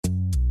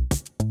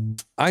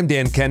I'm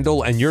Dan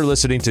Kendall, and you're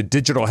listening to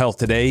Digital Health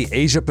Today,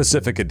 Asia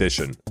Pacific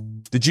Edition.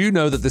 Did you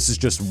know that this is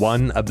just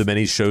one of the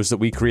many shows that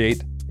we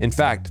create? In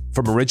fact,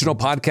 from original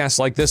podcasts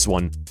like this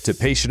one, to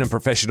patient and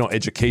professional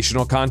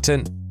educational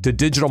content, to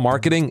digital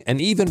marketing,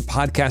 and even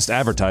podcast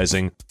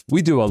advertising,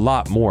 we do a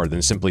lot more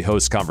than simply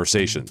host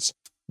conversations.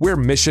 We're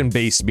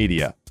mission-based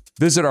media.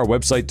 Visit our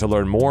website to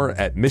learn more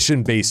at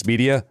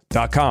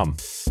missionbasedmedia.com.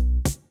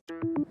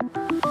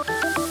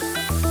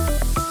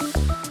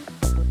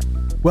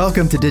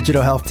 Welcome to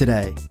Digital Health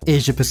Today,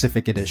 Asia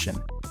Pacific Edition,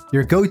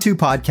 your go-to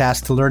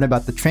podcast to learn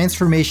about the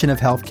transformation of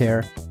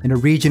healthcare in a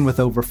region with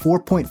over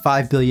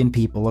 4.5 billion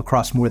people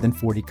across more than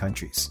 40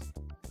 countries.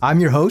 I'm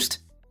your host,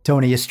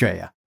 Tony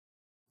Estrella.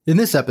 In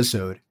this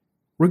episode,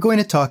 we're going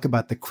to talk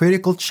about the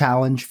critical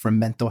challenge for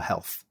mental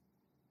health.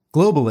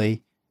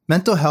 Globally,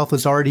 mental health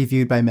is already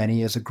viewed by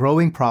many as a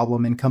growing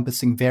problem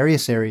encompassing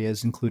various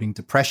areas including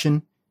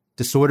depression,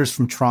 disorders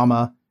from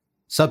trauma,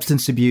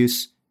 substance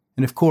abuse,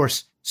 and of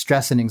course,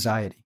 stress and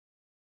anxiety.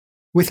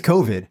 With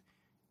COVID,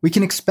 we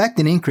can expect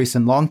an increase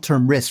in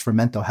long-term risks for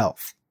mental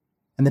health.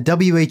 And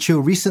the WHO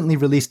recently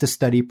released a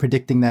study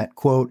predicting that,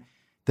 quote,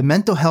 the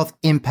mental health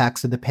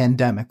impacts of the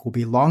pandemic will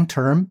be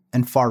long-term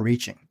and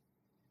far-reaching.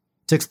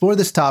 To explore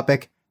this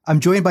topic,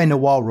 I'm joined by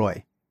Nawal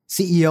Roy,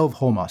 CEO of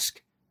Wholemusk,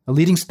 a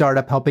leading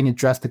startup helping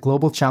address the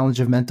global challenge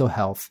of mental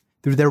health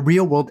through their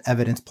real-world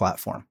evidence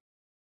platform.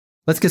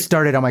 Let's get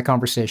started on my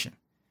conversation.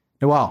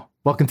 Nawal,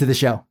 welcome to the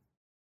show.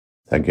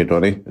 Thank you,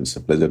 Tony. It's a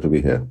pleasure to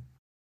be here.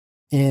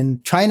 In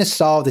trying to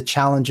solve the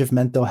challenge of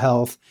mental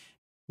health,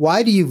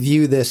 why do you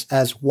view this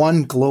as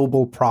one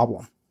global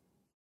problem?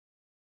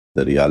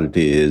 The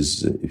reality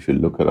is, if you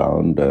look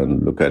around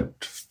and look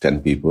at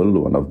 10 people,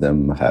 one of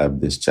them have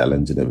this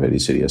challenge in a very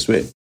serious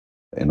way.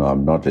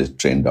 I'm not a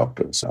trained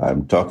doctor, so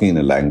I'm talking in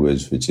a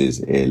language which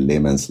is a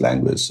layman's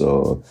language.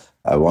 So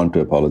I want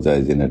to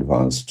apologize in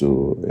advance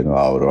to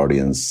our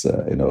audience,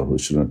 who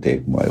shouldn't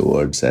take my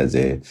words as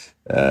a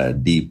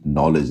deep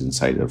knowledge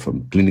insider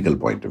from clinical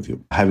point of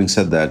view. Having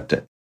said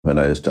that, when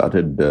I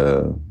started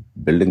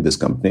building this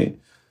company,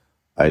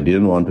 I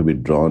didn't want to be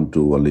drawn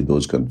to only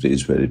those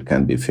countries where it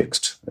can be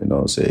fixed,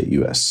 say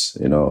US,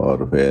 or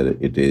where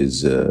it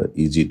is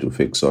easy to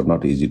fix or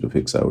not easy to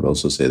fix. I would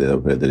also say that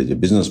where there is a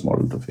business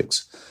model to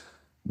fix.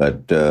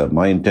 But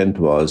my intent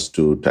was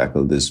to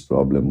tackle this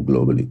problem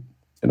globally,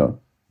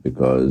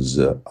 because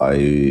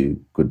I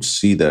could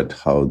see that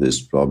how this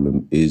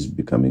problem is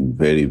becoming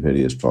very,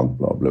 very strong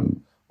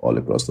problem all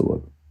across the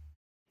world.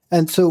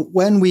 And so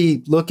when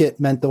we look at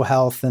mental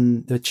health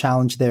and the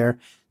challenge there,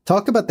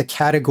 talk about the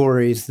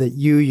categories that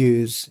you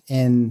use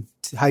and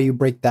how you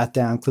break that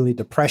down. Clearly,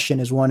 depression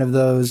is one of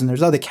those, and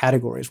there's other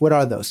categories. What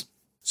are those?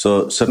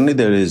 So certainly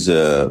there is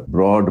a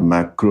broad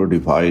macro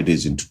divide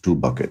is into two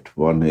buckets.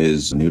 One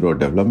is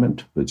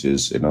neurodevelopment, which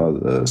is,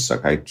 the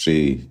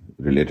psychiatry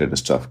related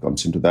stuff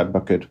comes into that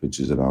bucket, which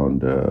is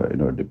around,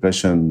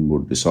 depression,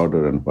 mood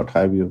disorder, and what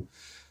have you.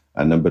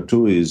 And number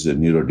two is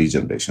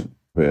neurodegeneration,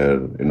 where,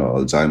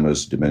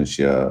 Alzheimer's,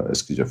 dementia,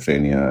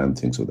 schizophrenia, and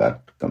things of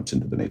that comes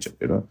into the nature,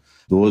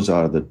 Those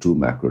are the two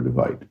macro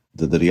divide.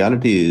 The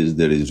reality is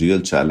there is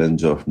real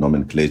challenge of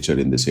nomenclature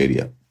in this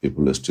area.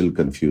 People are still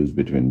confused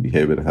between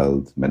behavioral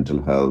health,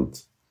 mental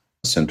health,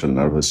 central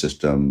nervous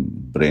system,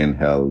 brain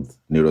health,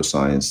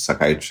 neuroscience,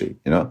 psychiatry,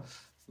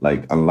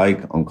 Like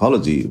unlike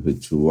oncology,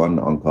 which one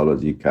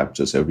oncology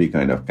captures every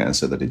kind of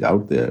cancer that is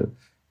out there,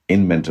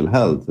 in mental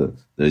health,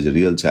 there is a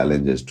real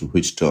challenge as to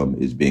which term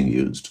is being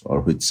used or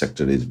which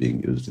sector is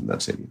being used in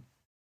that area.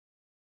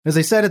 As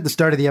I said at the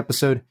start of the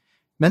episode,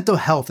 mental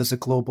health is a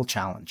global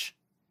challenge.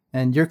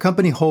 And your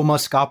company,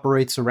 Wholemusk,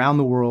 operates around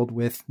the world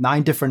with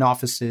 9 different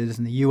offices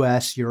in the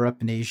US, Europe,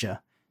 and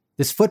Asia.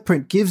 This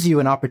footprint gives you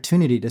an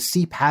opportunity to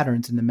see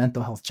patterns in the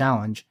mental health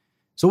challenge.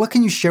 So what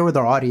can you share with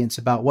our audience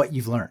about what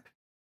you've learned?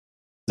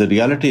 The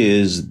reality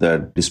is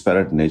that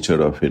disparate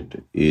nature of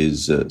it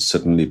is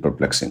certainly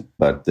perplexing.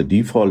 But the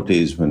default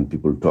is when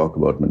people talk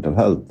about mental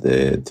health,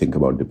 they think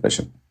about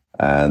depression.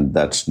 And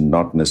that's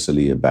not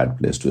necessarily a bad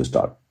place to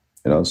start.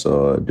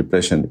 So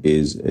depression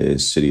is a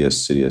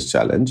serious, serious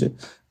challenge.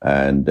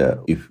 And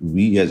if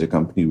we as a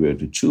company were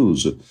to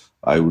choose,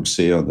 I would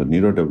say on the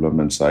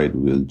neurodevelopment side,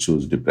 we'll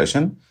choose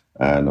depression.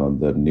 And on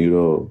the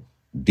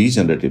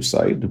neurodegenerative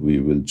side, we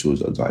will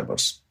choose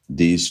Alzheimer's.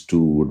 These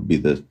two would be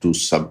the two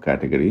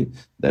subcategories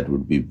that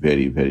would be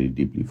very, very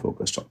deeply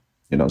focused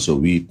on. So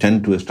we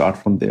tend to start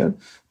from there,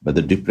 but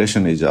the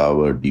depression is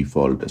our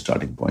default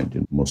starting point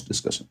in most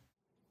discussion.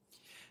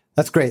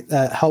 That's great.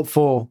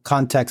 Helpful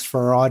context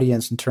for our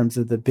audience in terms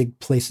of the big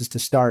places to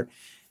start.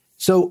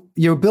 So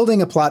you're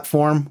building a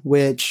platform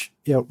which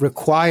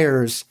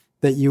requires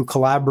that you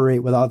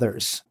collaborate with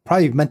others.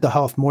 Probably mental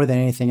health more than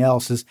anything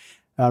else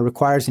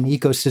requires an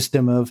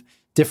ecosystem of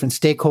different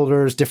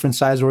stakeholders, different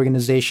size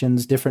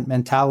organizations, different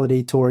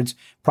mentality towards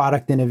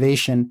product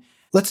innovation.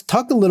 Let's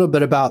talk a little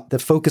bit about the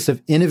focus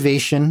of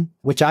innovation,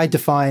 which I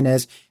define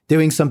as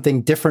doing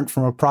something different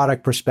from a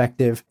product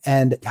perspective,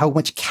 and how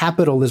much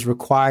capital is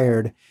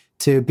required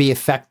to be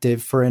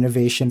effective for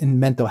innovation in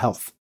mental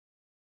health.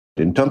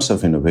 In terms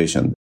of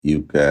innovation,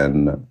 you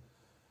can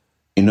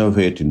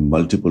innovate in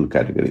multiple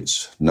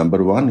categories.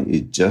 Number one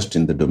is just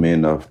in the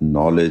domain of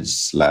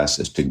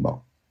knowledge/stigma.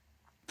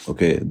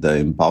 Okay, the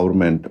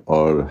empowerment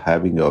or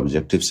having an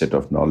objective set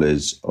of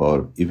knowledge,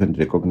 or even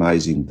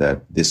recognizing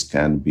that this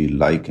can be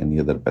like any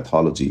other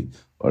pathology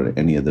or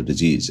any other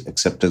disease,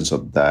 acceptance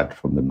of that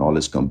from the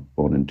knowledge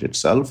component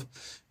itself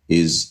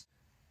is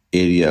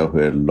area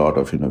where a lot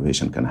of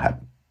innovation can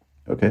happen.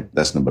 Okay,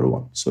 that's number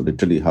one. So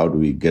literally, how do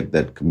we get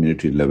that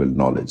community level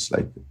knowledge?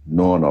 Like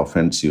no one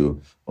offends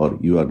you, or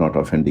you are not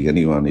offending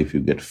anyone if you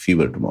get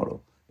fever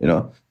tomorrow.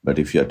 But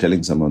if you are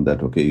telling someone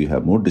that, okay, you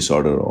have mood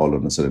disorder, all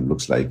of a sudden it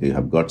looks like you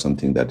have got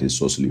something that is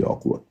socially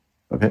awkward.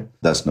 Okay,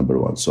 that's number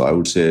one. So I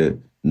would say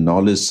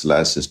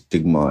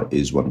knowledge/stigma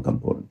is one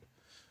component.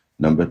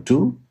 Number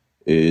two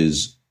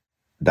is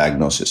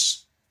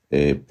diagnosis,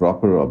 a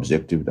proper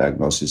objective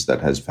diagnosis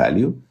that has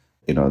value.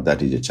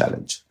 That is a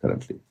challenge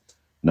currently.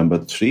 Number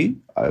three,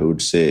 I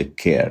would say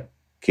care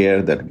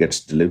that gets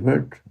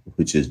delivered,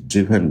 which is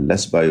driven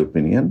less by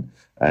opinion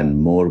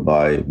and more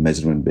by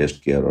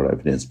measurement-based care or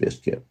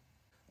evidence-based care.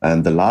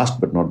 And the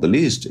last but not the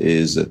least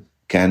is,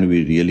 can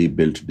we really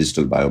build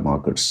digital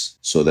biomarkers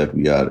so that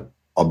we are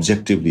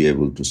objectively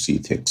able to see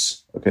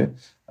things? Okay.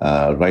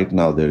 Right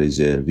now, there is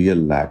a real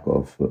lack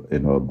of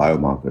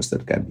biomarkers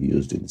that can be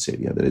used in this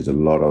area. There is a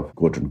lot of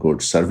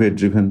quote-unquote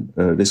survey-driven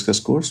risk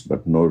scores,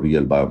 but no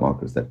real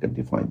biomarkers that can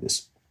define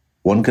this.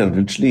 One can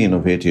literally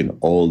innovate in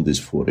all these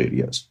four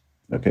areas.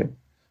 Okay.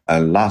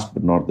 And last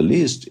but not the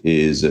least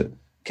is,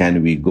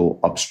 can we go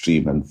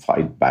upstream and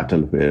fight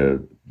battle where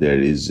there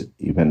is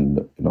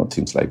even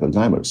things like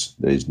Alzheimer's?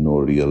 There is no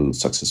real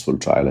successful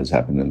trial has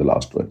happened in the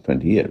last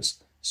 20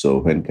 years. So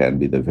when can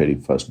be the very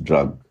first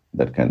drug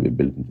that can be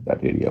built into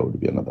that area would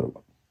be another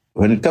one.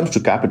 When it comes to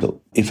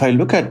capital, if I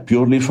look at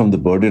purely from the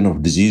burden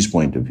of disease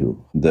point of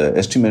view, the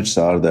estimates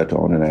are that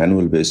on an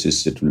annual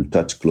basis, it will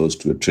touch close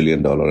to $1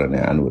 trillion on an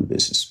annual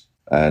basis.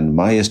 And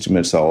my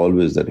estimates are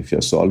always that if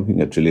you're solving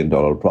 $1 trillion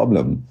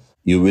problem,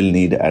 you will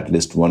need at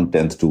least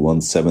 1/10 to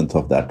 1/7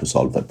 of that to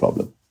solve that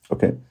problem.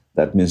 Okay,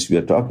 that means we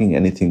are talking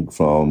anything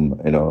from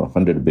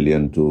 100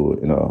 billion to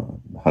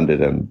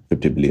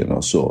 150 billion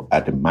or so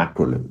at a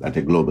macro level, at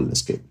a global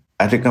scale.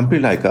 At a company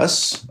like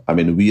us,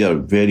 we are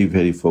very,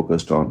 very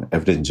focused on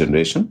evidence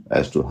generation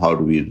as to how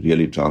do we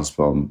really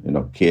transform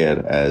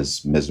care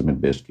as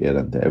measurement-based care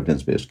and the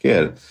evidence-based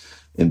care.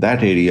 In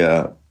that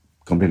area,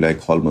 a company like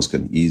Holmos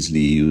can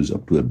easily use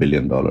up to $1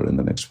 billion in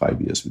the next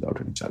 5 years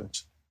without any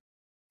challenge.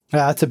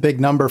 Yeah, that's a big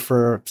number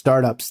for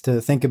startups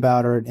to think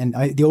about, and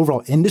the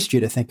overall industry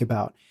to think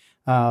about,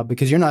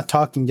 because you're not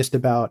talking just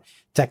about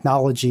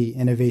technology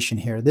innovation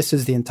here. This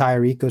is the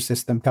entire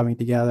ecosystem coming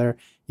together.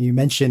 You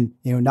mentioned,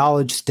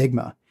 knowledge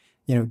stigma,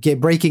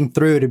 breaking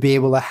through to be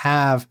able to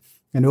have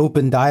an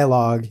open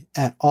dialogue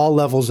at all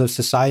levels of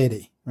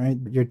society, right?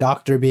 Your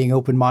doctor being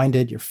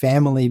open-minded, your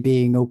family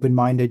being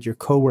open-minded, your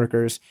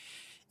coworkers.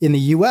 In the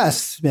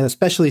US,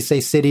 especially say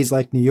cities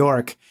like New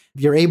York,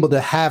 you're able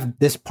to have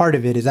this part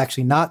of it is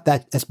actually not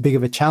that as big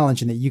of a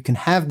challenge, and that you can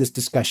have this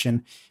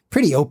discussion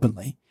pretty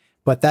openly.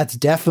 But that's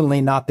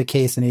definitely not the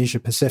case in Asia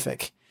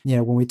Pacific.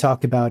 When we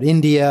talk about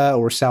India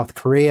or South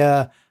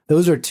Korea,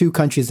 those are two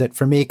countries that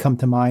for me come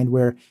to mind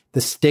where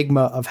the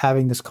stigma of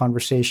having this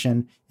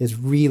conversation is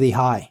really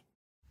high.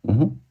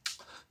 Mm-hmm.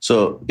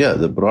 So, yeah,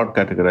 the broad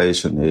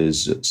categorization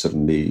is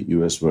certainly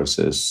US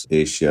versus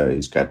Asia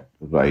is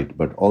right,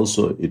 but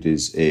also it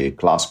is a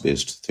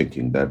class-based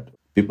thinking that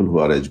people who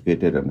are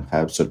educated and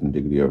have certain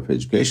degree of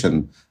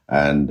education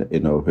and,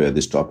 where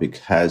this topic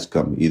has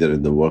come either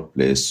in the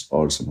workplace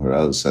or somewhere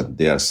else, and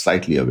they are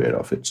slightly aware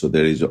of it. So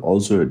there is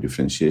also a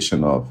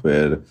differentiation of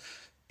where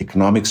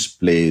economics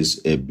plays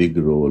a big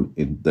role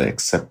in the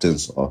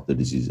acceptance of the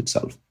disease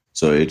itself.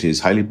 So it is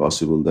highly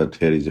possible that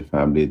here is a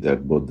family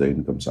that both the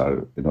incomes are,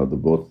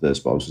 both the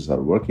spouses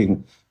are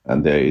working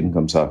and their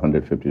incomes are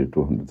 $150,000 to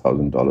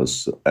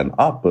 $200,000 and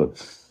up.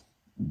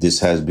 This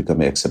has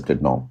become an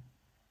accepted norm.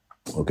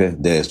 Okay,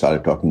 they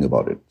started talking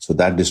about it. So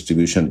that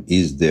distribution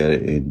is there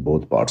in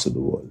both parts of the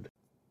world.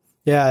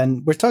 Yeah,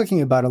 and we're talking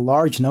about a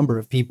large number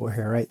of people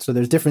here, right? So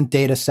there's different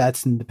data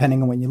sets and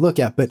depending on what you look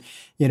at, but,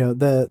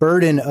 the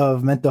burden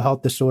of mental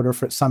health disorder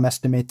for some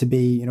estimate to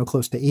be,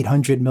 close to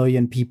 800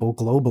 million people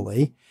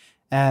globally.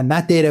 And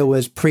that data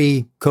was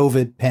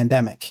pre-COVID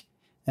pandemic.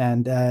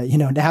 And,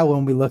 now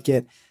when we look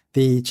at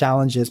the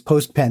challenges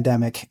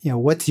post-pandemic,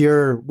 what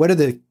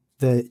are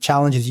the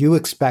challenges you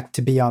expect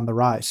to be on the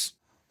rise?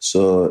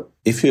 So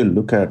if you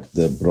look at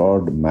the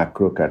broad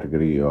macro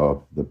category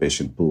of the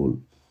patient pool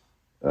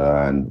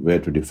and where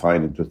to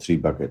define into three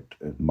buckets,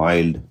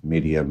 mild,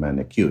 medium, and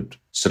acute,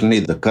 certainly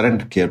the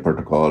current care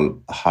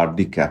protocol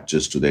hardly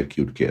captures to the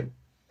acute care.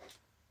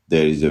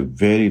 There is a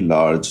very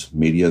large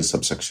median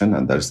subsection,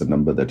 and that's the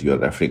number that you are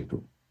referring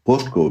to.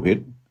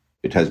 Post-COVID,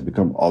 it has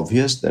become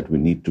obvious that we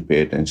need to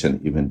pay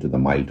attention even to the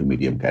mild to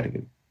medium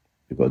category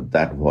because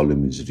that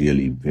volume is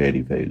really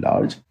very, very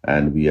large,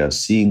 and we are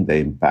seeing the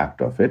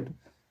impact of it.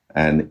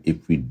 And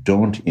if we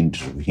don't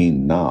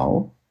intervene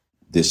now,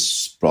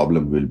 this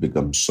problem will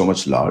become so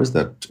much large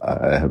that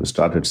I have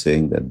started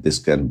saying that this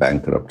can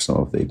bankrupt some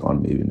of the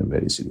economy in a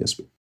very serious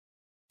way.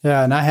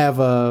 Yeah, and I have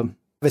a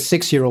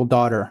 6-year-old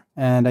daughter,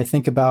 and I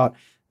think about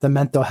the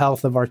mental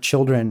health of our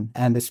children,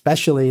 and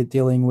especially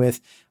dealing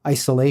with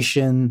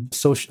isolation,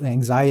 social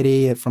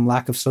anxiety from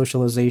lack of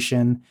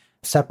socialization,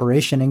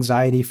 separation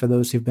anxiety for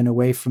those who've been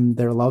away from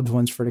their loved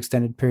ones for an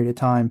extended period of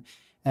time.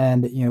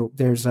 And,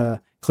 there's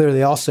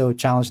clearly also a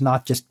challenge,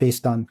 not just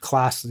based on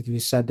class, like you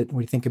said, that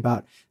we think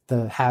about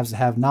the haves and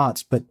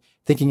have-nots, but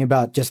thinking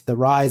about just the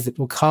rise that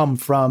will come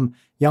from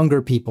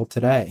younger people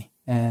today.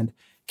 And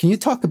can you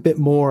talk a bit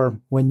more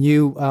when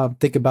you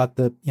think about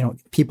the,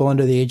 people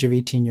under the age of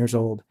 18 years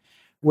old?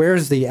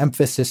 Where's the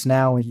emphasis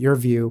now, in your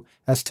view,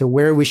 as to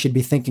where we should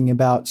be thinking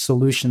about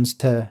solutions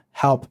to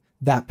help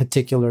that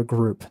particular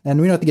group? And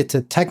we don't have to get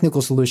to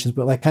technical solutions,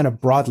 but like kind of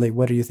broadly,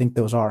 what do you think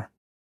those are?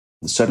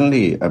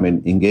 Certainly,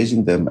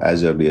 engaging them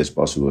as early as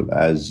possible,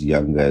 as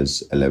young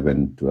as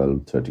 11,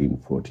 12,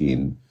 13,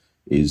 14,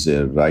 is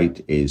a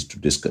right age to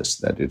discuss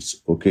that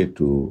it's okay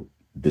to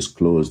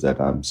disclose that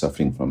I'm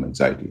suffering from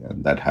anxiety.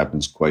 And that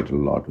happens quite a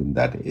lot in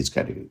that age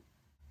category.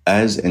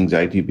 As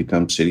anxiety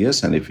becomes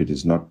serious, and if it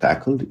is not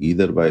tackled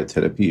either by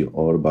therapy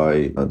or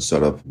by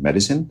sort of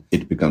medicine,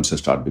 it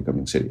start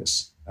becoming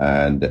serious.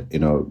 And,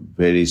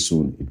 very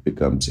soon it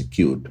becomes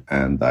acute.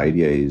 And the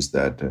idea is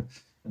that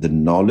the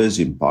knowledge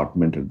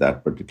impartment at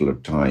that particular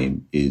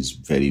time is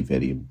very,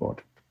 very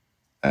important.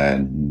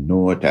 And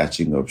no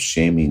attaching of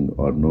shaming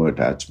or no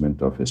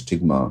attachment of a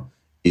stigma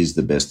is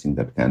the best thing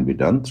that can be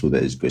done through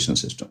the education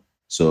system.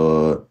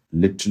 So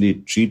literally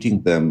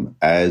treating them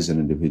as an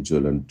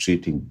individual and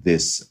treating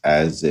this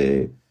as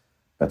a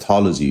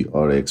pathology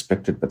or an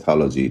expected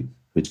pathology,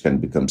 which can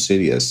become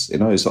serious.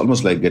 It's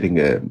almost like getting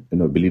a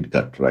bleed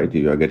cut, right?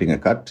 You are getting a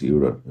cut,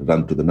 you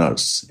run to the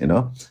nurse.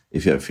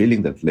 If you are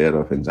feeling that layer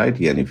of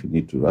anxiety and if you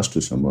need to rush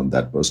to someone,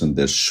 that person,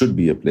 there should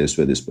be a place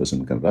where this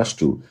person can rush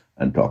to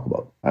and talk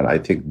about. And I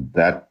think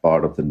that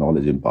part of the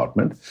knowledge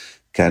impartment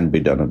can be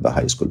done at the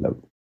high school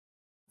level.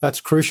 That's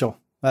crucial.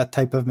 That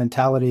type of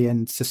mentality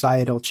and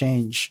societal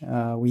change,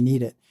 we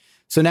need it.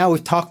 So now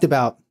we've talked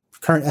about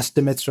current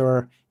estimates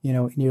are,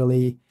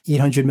 nearly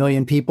 800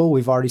 million people.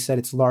 We've already said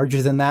it's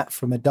larger than that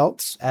from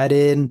adults. Add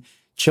in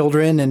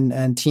children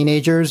and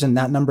teenagers, and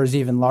that number is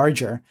even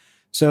larger.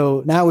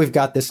 So now we've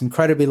got this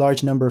incredibly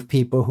large number of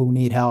people who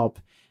need help.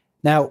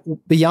 Now,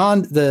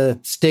 beyond the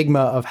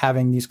stigma of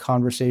having these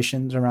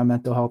conversations around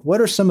mental health,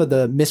 what are some of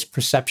the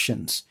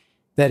misperceptions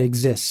that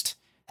exist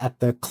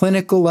at the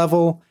clinical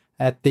level,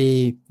 at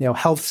the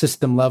health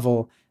system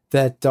level,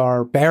 that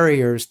are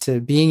barriers to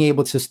being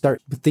able to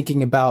start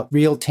thinking about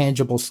real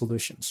tangible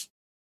solutions?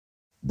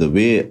 The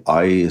way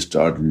I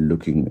start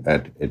looking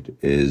at it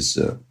is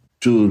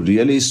to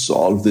really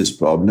solve this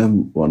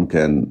problem, one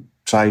can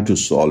try to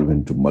solve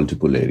into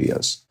multiple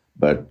areas.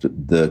 But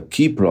the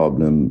key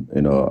problem,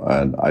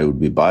 and I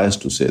would be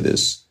biased to say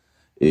this,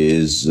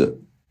 is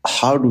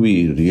how do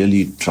we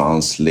really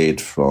translate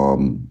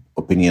from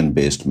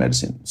opinion-based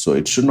medicine? So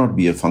it should not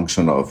be a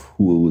function of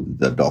who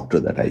the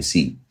doctor that I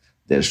see.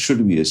 There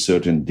should be a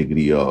certain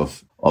degree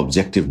of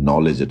objective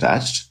knowledge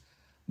attached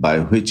by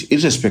which,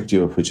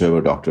 irrespective of whichever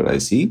doctor I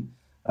see,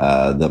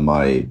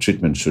 my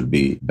treatment should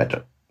be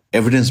better.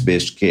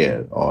 Evidence-based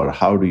care, or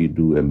how do you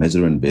do a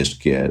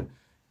measurement-based care,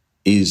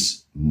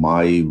 is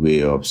my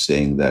way of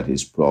saying that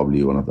is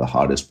probably one of the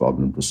hardest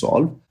problems to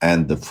solve.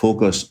 And the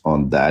focus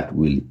on that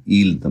will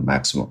yield the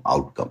maximum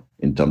outcome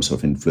in terms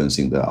of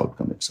influencing the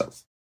outcome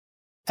itself.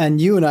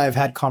 And you and I have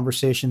had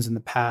conversations in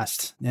the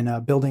past,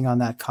 and building on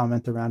that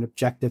comment around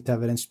objective to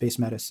evidence-based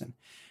medicine.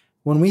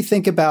 When we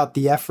think about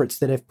the efforts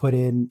that have put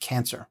in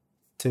cancer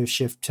to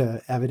shift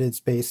to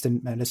evidence-based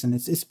medicine,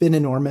 it's been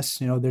enormous.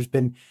 There's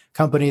been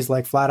companies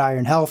like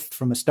Flatiron Health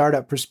from a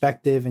startup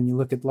perspective, and you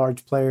look at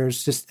large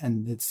players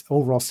and its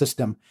overall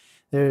system.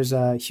 There's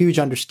a huge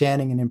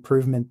understanding and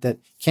improvement that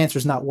cancer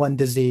is not one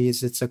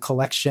disease. It's a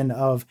collection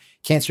of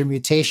cancer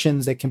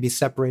mutations that can be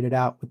separated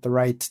out with the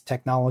right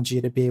technology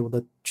to be able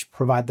to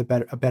provide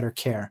a better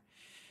care.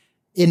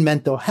 In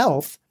mental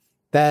health,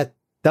 that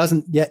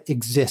doesn't yet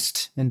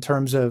exist in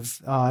terms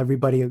of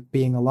everybody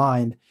being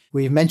aligned.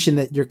 We've mentioned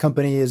that your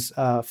company is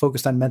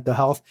focused on mental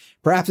health.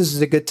 Perhaps this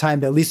is a good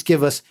time to at least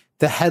give us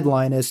the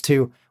headline as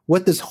to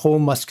what does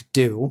Hallmusk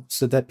do,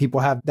 so that people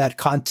have that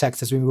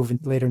context as we move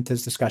later into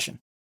this discussion.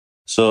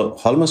 So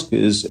Hallmusk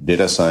is a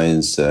data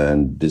science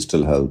and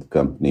digital health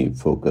company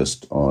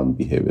focused on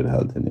behavioral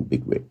health in a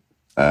big way.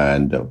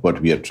 And what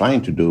we are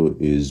trying to do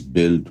is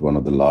build one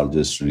of the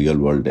largest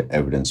real-world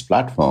evidence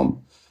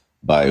platform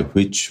by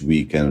which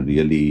we can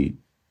really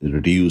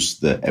reduce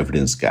the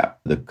evidence gap.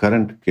 The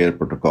current care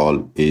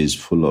protocol is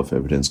full of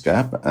evidence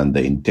gap, and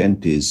the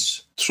intent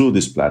is through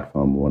this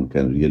platform, one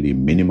can really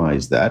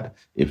minimize that,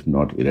 if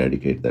not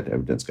eradicate that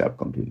evidence gap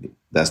completely.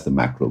 That's the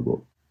macro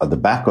goal. At the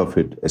back of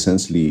it,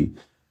 essentially,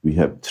 we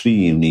have three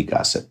unique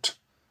assets.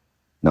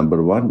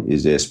 Number one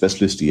is a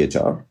specialist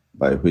EHR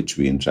by which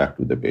we interact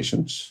with the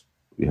patients.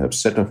 We have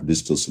set of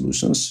digital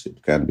solutions.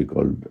 It can be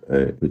called,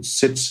 which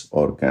sits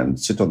or can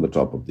sit on the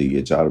top of the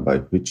EHR, by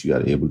which you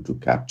are able to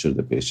capture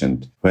the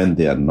patient when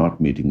they are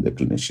not meeting the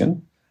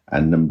clinician.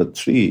 And number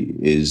 3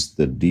 is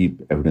the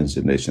deep evidence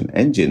generation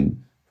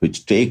engine,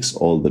 which takes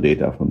all the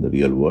data from the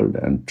real world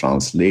and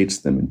translates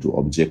them into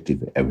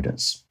objective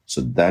evidence. So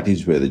that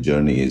is where the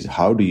journey is.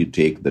 How do you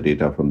take the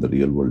data from the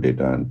real world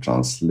data and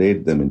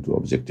translate them into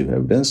objective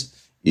evidence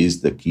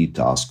is the key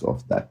task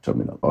of that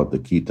terminal, or the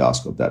key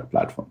task of that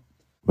platform.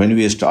 When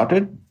we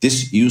started,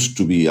 this used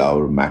to be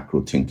our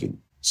macro thinking.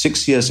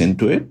 6 years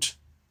into it,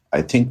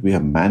 I think we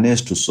have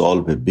managed to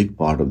solve a big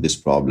part of this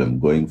problem,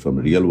 going from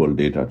real world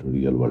data to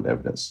real world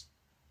evidence.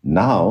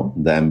 Now,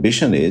 the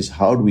ambition is,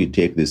 how do we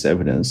take this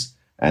evidence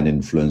and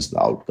influence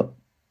the outcome?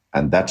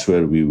 And that's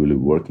where we will be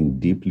working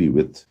deeply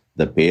with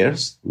the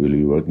payers, we will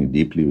be working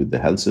deeply with the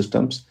health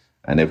systems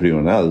and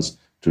everyone else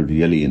to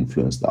really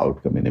influence the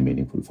outcome in a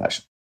meaningful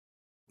fashion.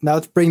 Now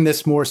let's bring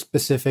this more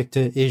specific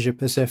to Asia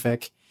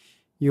Pacific.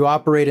 You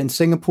operate in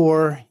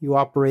Singapore, you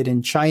operate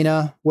in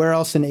China. Where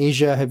else in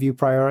Asia have you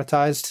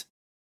prioritized?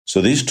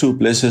 So these 2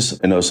 places,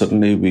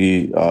 certainly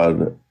we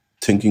are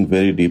thinking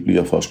very deeply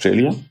of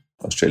Australia.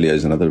 Australia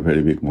is another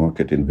very big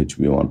market in which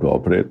we want to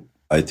operate.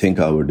 I think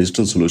our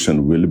digital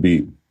solution will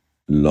be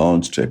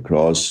launched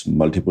across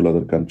multiple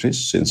other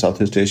countries in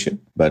Southeast Asia.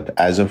 But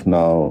as of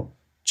now,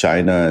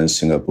 China and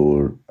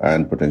Singapore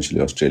and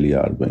potentially Australia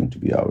are going to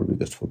be our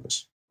biggest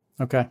focus.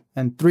 Okay.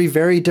 And 3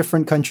 very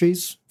different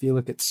countries. If you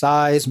look at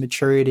size,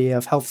 maturity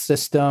of health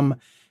system,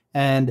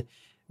 and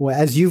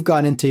as you've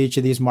gone into each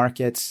of these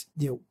markets,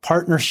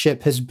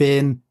 partnership has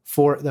been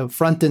for the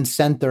front and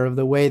center of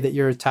the way that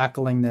you're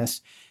tackling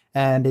this.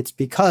 And it's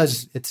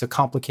because it's a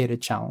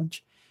complicated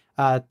challenge.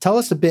 Tell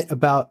us a bit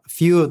about a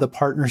few of the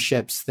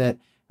partnerships that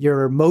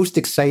you're most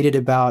excited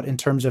about in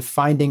terms of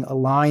finding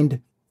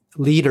aligned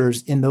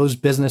leaders in those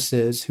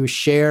businesses who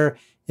share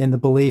in the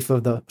belief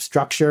of the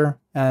structure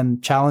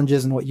and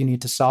challenges and what you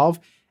need to solve,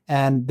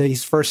 and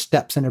these first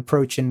steps in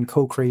approach and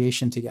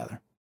co-creation together.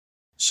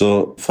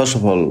 So first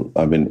of all,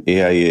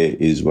 AIA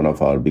is one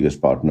of our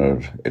biggest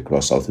partners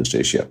across Southeast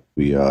Asia.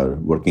 We are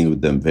working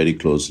with them very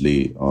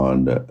closely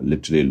on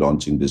literally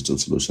launching digital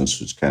solutions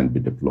which can be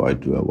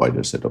deployed to a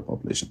wider set of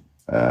population.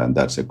 And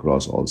that's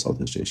across all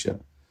Southeast Asia.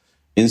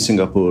 In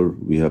Singapore,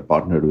 we have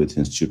partnered with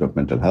Institute of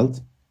Mental Health.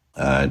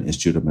 And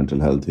Institute of Mental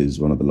Health is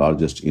one of the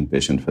largest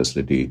inpatient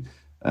facility.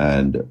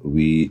 And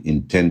we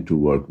intend to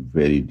work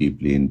very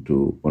deeply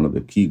into, one of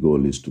the key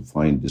goals is to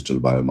find digital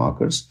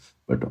biomarkers,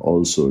 but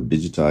also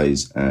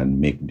digitize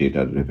and make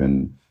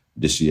data-driven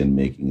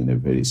decision-making in a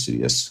very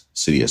serious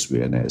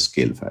way and a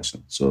scale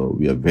fashion. So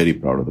we are very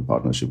proud of the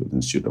partnership with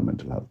Institute of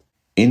Mental Health.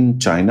 In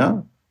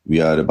China, we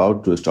are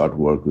about to start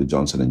work with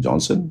Johnson &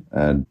 Johnson,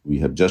 and we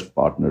have just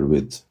partnered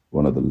with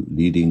one of the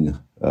leading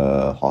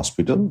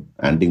hospital,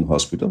 Anding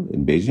Hospital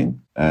in Beijing,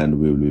 and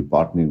we will be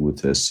partnering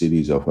with a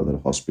series of other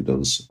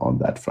hospitals on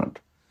that front.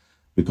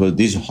 Because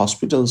these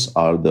hospitals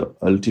are the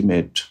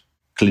ultimate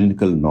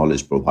clinical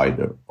knowledge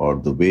provider, or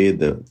the way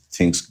the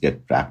things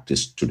get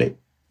practiced today.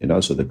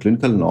 So the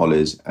clinical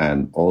knowledge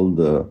and all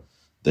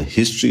the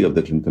history of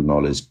the clinical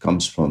knowledge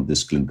comes from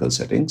these clinical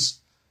settings.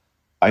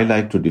 I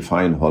like to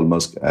define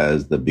Hallmark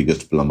as the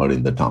biggest plumber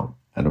in the town.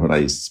 And when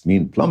I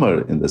mean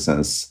plumber, in the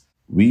sense,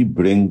 we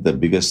bring the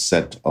biggest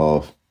set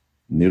of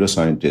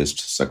neuroscientists,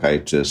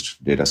 psychiatrists,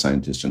 data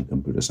scientists, and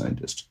computer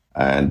scientists.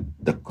 And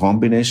the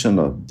combination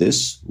of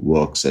this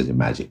works as a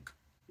magic.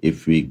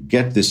 If we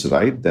get this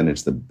right, then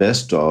it's the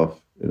best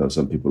of,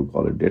 some people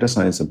call it data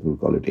science, some people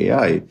call it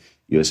AI.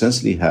 You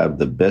essentially have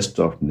the best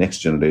of next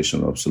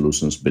generation of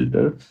solutions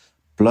builder,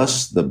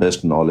 plus the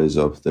best knowledge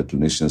of the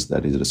clinicians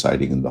that is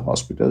residing in the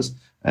hospitals,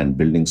 and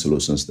building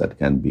solutions that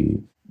can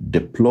be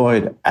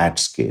deployed at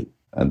scale.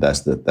 And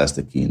that's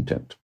the key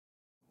intent.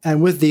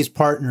 And with these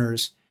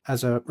partners,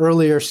 as an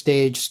earlier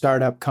stage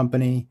startup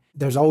company,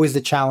 there's always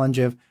the challenge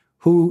of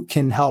who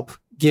can help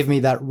give me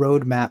that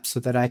roadmap so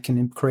that I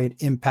can create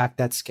impact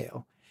at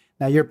scale.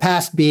 Now, you're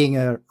past being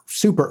a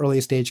super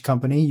early stage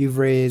company. You've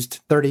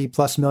raised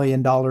 $30+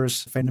 million,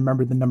 if I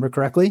remember the number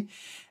correctly.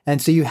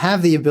 And so you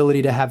have the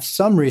ability to have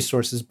some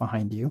resources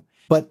behind you.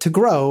 But to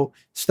grow,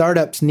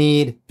 startups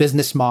need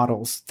business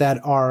models that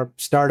are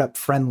startup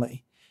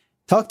friendly.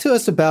 Talk to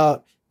us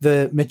about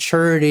the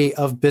maturity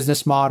of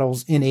business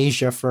models in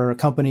Asia for a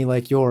company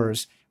like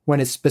yours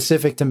when it's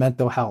specific to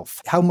mental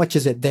health. How much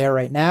is it there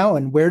right now,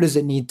 and where does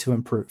it need to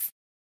improve?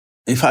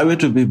 If I were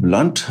to be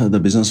blunt, the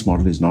business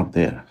model is not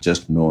there.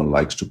 Just no one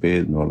likes to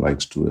pay, no one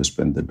likes to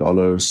spend the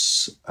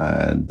dollars,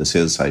 and the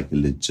sales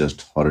cycle is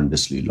just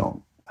horrendously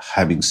long.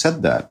 Having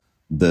said that,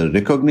 the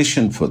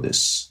recognition for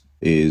this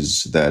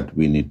is that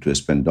we need to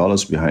spend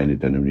dollars behind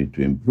it and we need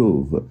to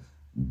improve.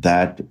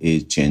 That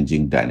is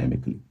changing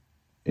dynamically.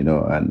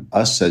 And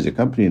us as a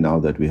company, now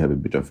that we have a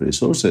bit of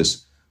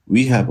resources,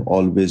 we have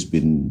always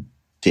been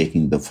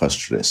taking the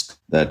first risk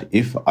that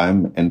if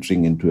I'm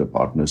entering into a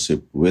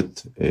partnership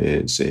with,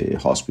 say, a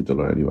hospital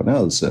or anyone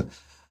else,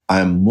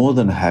 I'm more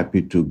than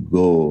happy to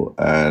go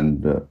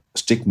and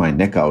stick my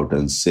neck out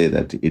and say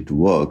that it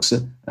works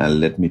and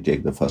let me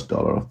take the first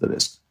dollar of the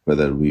risk.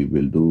 Whether we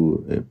will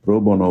do a pro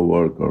bono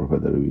work or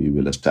whether we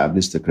will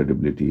establish the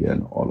credibility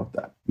and all of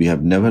that. We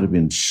have never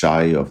been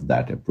shy of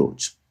that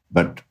approach.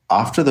 But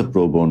after the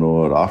pro bono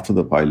or after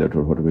the pilot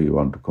or whatever you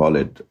want to call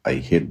it, I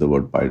hate the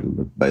word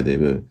pilot, by the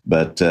way.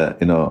 But,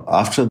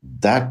 after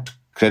that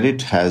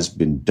credit has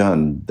been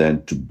done,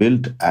 then to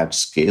build at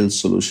scale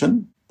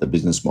solution, the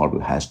business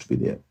model has to be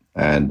there.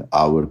 And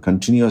our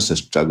continuous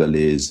struggle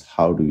is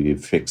how do we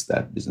fix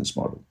that business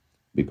model?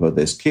 Because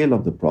the scale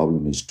of the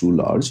problem is too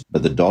large,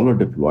 but the dollar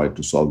deployed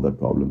to solve that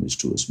problem is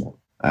too small.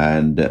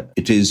 And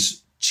it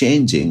is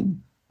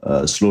changing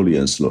slowly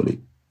and slowly,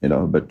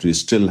 but we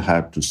still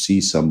have to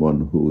see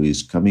someone who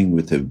is coming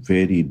with a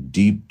very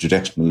deep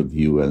directional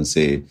view and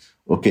say,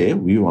 okay,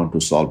 we want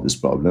to solve this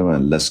problem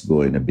and let's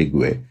go in a big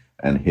way.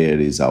 And here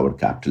is our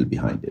capital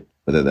behind it.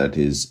 Whether that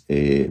is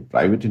a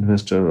private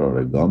investor or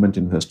a government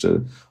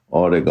investor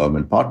or a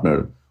government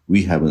partner,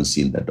 we haven't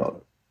seen that dollar.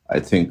 I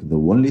think the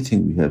only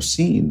thing we have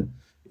seen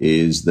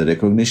is the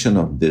recognition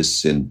of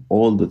this in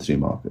all the three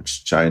markets,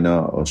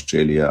 China,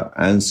 Australia,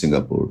 and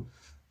Singapore.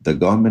 The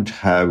government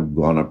have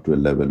gone up to a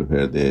level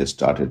where they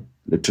started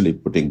literally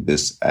putting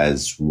this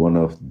as one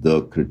of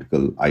the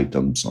critical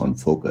items on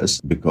focus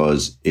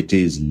because it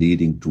is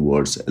leading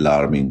towards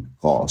alarming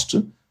cost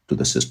to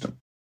the system.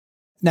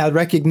 Now,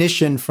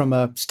 recognition from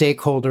a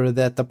stakeholder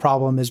that the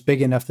problem is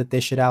big enough that they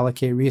should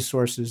allocate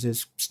resources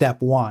is step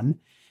one.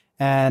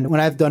 And when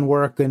I've done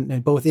work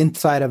in both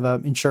inside of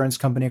an insurance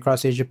company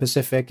across Asia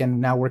Pacific and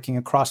now working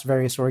across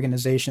various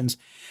organizations,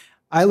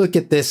 I look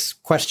at this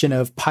question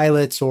of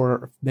pilots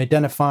or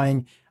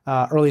identifying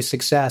early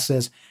success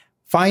as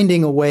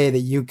finding a way that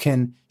you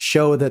can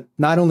show that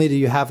not only do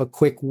you have a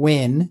quick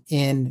win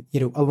in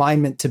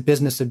alignment to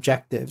business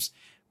objectives,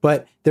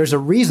 but there's a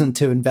reason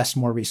to invest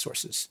more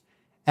resources.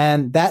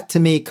 And that to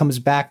me comes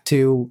back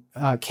to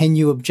can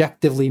you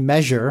objectively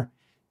measure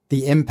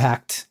the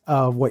impact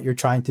of what you're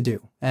trying to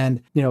do?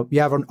 And, you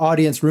have an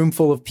audience room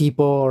full of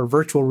people or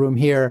virtual room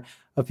here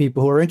of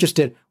people who are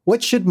interested.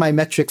 What should my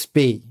metrics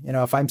be?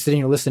 If I'm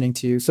sitting here listening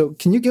to you. So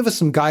can you give us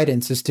some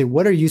guidance as to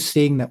what are you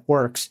seeing that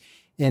works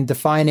in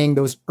defining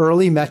those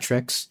early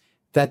metrics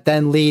that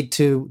then lead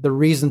to the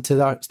reason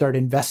to start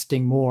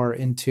investing more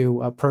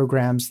into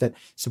programs that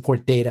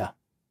support data?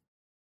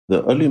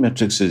 The early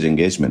metrics is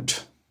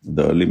engagement.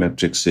 The early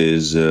metrics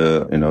is,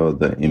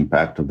 the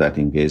impact of that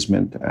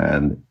engagement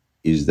and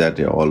is that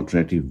an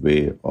alternative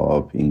way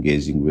of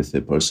engaging with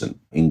a person?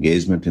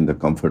 Engagement in the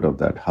comfort of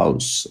that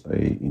house,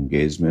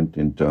 engagement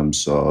in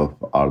terms of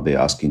are they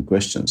asking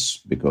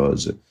questions?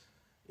 Because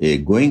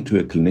going to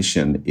a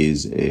clinician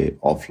is a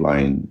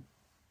offline,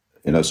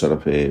 sort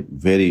of a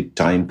very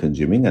time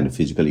consuming and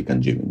physically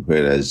consuming,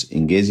 whereas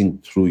engaging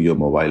through your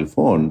mobile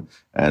phone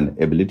and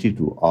ability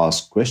to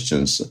ask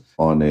questions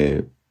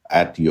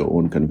at your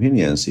own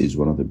convenience is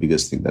one of the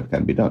biggest things that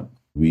can be done.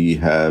 We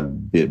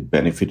have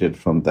benefited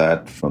from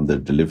that, from the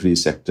delivery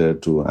sector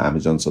to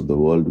Amazons of the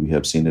world. We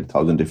have seen it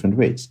 1,000 different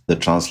ways. The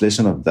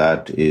translation of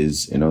that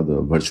is,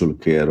 the virtual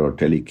care or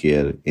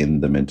telecare in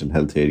the mental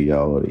health area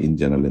or in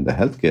general in the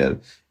healthcare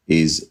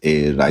is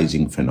a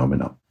rising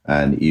phenomenon.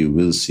 And you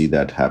will see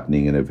that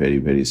happening in a very,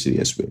 very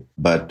serious way.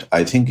 But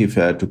I think if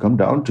I had to come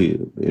down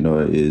to,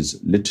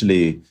 is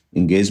literally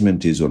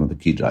engagement is one of the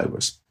key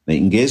drivers. The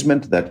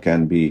engagement that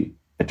can be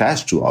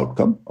attached to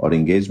outcome or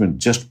engagement,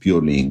 just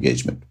purely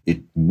engagement.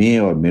 It may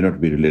or may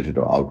not be related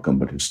to outcome,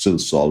 but it still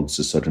solves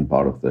a certain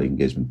part of the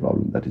engagement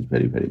problem that is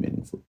very, very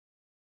meaningful.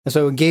 And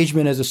so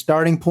engagement as a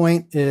starting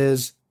point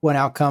is one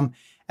outcome.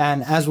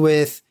 And as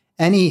with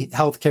any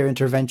healthcare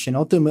intervention,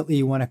 ultimately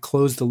you want to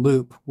close the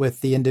loop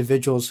with the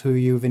individuals who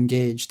you've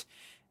engaged.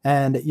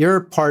 And your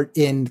part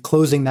in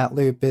closing that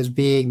loop is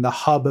being the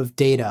hub of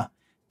data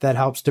that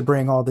helps to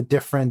bring all the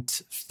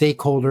different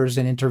stakeholders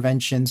and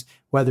interventions,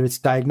 whether it's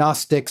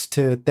diagnostics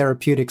to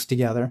therapeutics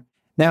together.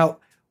 Now,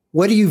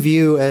 what do you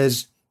view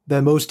as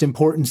the most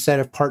important set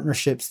of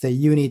partnerships that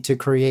you need to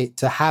create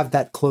to have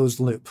that closed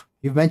loop?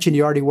 You've mentioned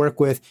you already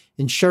work with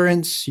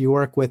insurance, you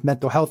work with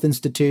mental health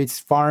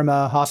institutes,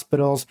 pharma,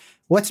 hospitals.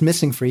 What's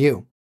missing for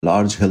you?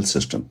 Large health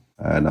system.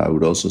 And I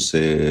would also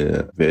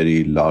say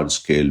very large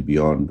scale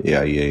beyond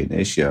AIA in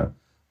Asia.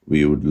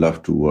 We would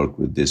love to work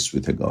with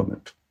a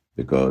government,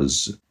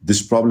 because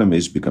this problem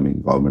is becoming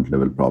a government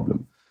level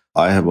problem.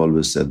 I have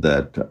always said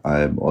that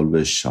I am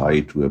always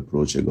shy to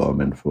approach a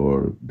government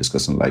for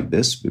discussion like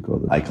this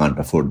because I can't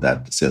afford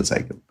that sales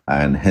cycle.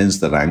 And hence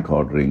the rank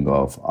ordering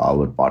of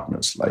our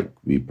partners. Like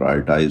we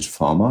prioritize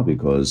pharma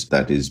because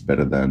that is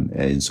better than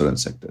an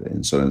insurance sector.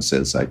 Insurance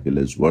sales cycle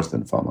is worse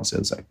than pharma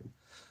sales cycle.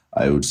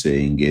 I would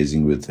say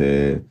engaging with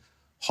a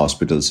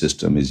hospital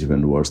system is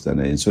even worse than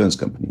an insurance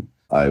company.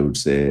 I would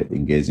say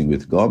engaging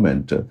with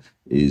government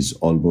is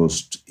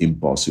almost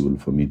impossible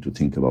for me to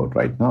think about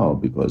right now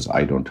because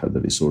I don't have the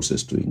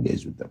resources to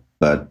engage with them.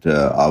 But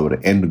our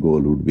end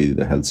goal would be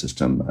the health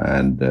system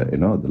and the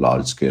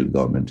large-scale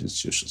government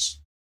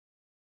institutions.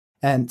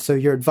 And so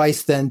your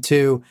advice then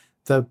to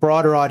the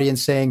broader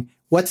audience saying,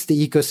 what's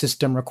the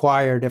ecosystem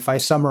required, if I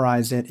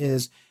summarize it,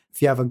 is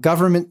if you have a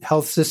government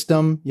health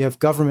system, you have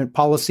government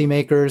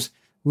policymakers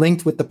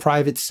linked with the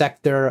private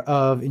sector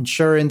of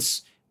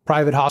insurance,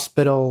 private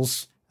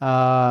hospitals,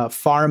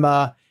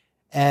 pharma,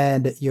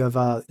 and you have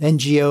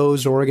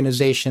NGOs or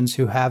organizations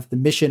who have the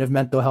mission of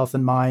mental health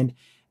in mind,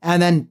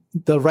 and then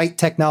the right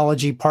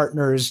technology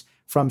partners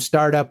from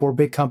startup or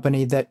big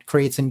company that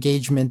creates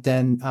engagement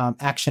and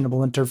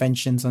actionable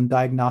interventions on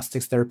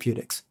diagnostics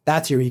therapeutics.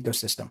 That's your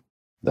ecosystem.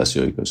 That's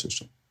your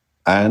ecosystem.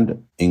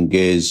 And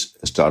engage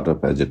a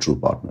startup as a true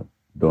partner.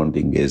 Don't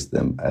engage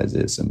them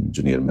as some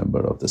junior member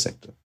of the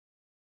sector.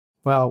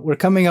 Well, we're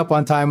coming up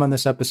on time on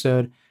this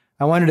episode.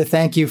 I wanted to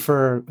thank you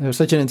for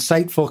such an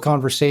insightful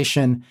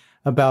conversation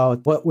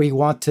about what we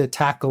want to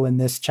tackle in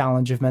this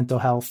challenge of mental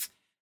health.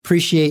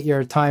 Appreciate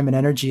your time and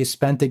energy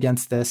spent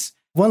against this.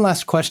 One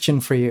last question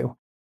for you.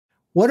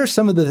 What are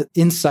some of the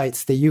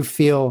insights that you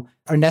feel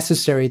are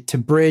necessary to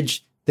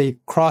bridge the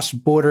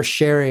cross-border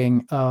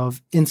sharing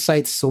of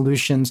insights,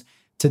 solutions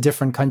to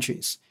different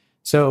countries?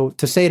 So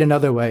to say it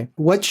another way,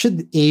 what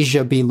should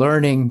Asia be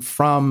learning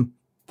from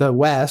the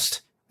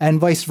West and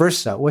vice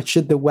versa? What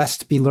should the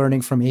West be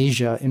learning from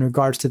Asia in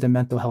regards to the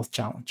mental health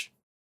challenge?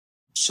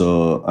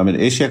 So,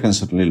 Asia can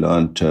certainly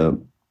learn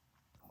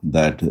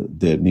that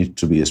there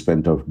needs to be a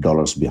spend of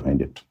dollars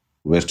behind it.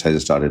 West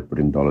has started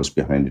putting dollars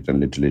behind it and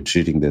literally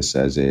treating this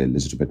as a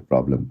legitimate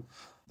problem.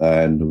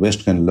 And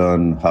West can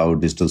learn how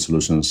digital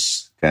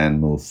solutions can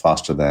move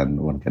faster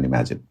than one can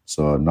imagine.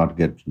 So not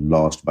get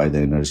lost by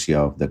the inertia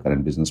of the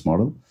current business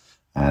model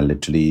and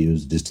literally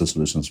use digital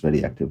solutions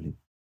very actively.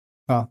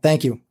 Well,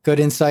 thank you.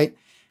 Good insight.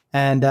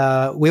 And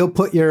we'll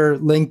put your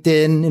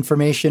LinkedIn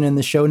information in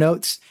the show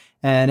notes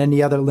and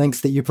any other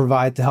links that you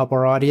provide to help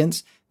our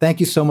audience.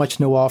 Thank you so much,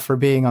 Nawal, for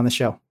being on the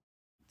show.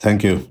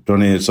 Thank you,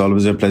 Tony. It's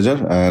always a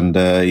pleasure. And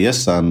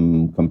yes,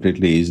 I'm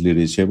completely easily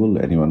reachable.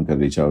 Anyone can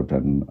reach out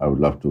and I would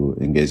love to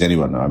engage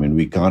anyone.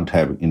 We can't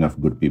have enough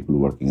good people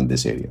working in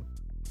this area.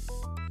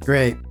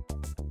 Great.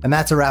 And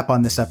that's a wrap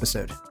on this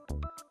episode.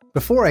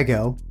 Before I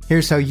go,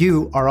 here's how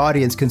you, our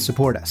audience, can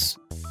support us.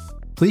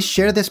 Please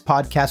share this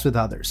podcast with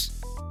others.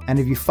 And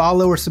if you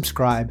follow or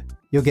subscribe,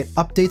 you'll get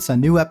updates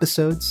on new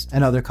episodes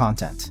and other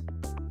content.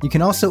 You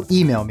can also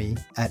email me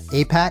at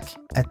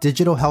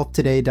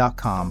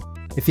apac@digitalhealthtoday.com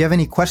if you have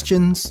any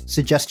questions,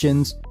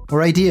 suggestions,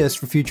 or ideas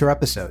for future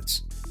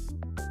episodes.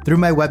 Through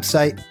my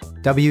website,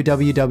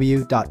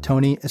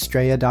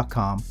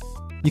 www.tonyestrella.com,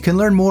 you can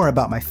learn more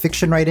about my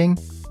fiction writing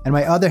and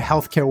my other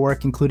healthcare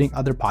work, including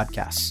other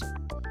podcasts.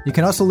 You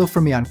can also look for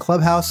me on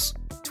Clubhouse,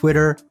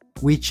 Twitter,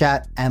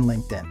 WeChat, and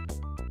LinkedIn.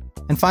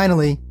 And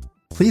finally,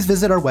 please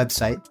visit our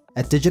website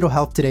at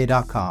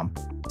digitalhealthtoday.com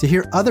to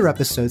hear other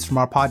episodes from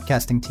our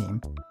podcasting team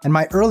and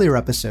my earlier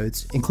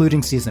episodes,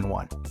 including Season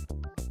 1.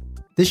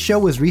 This show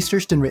was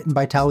researched and written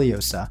by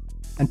Taliosa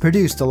and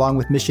produced along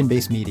with Mission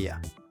Based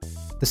Media.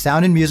 The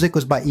sound and music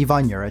was by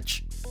Ivan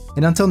Juric.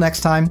 And until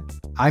next time,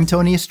 I'm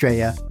Tony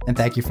Estrella, and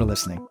thank you for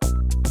listening.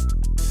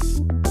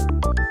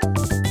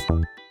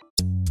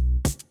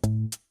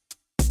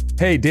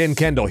 Hey, Dan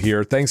Kendall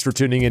here. Thanks for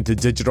tuning into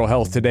Digital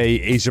Health Today,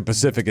 Asia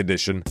Pacific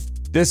Edition.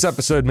 This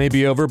episode may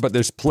be over, but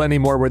there's plenty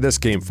more where this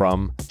came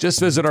from. Just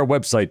visit our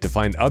website to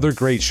find other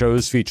great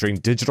shows featuring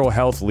digital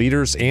health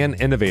leaders and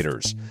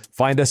innovators.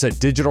 Find us at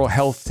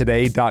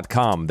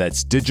digitalhealthtoday.com.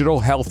 That's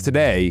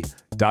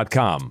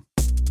digitalhealthtoday.com.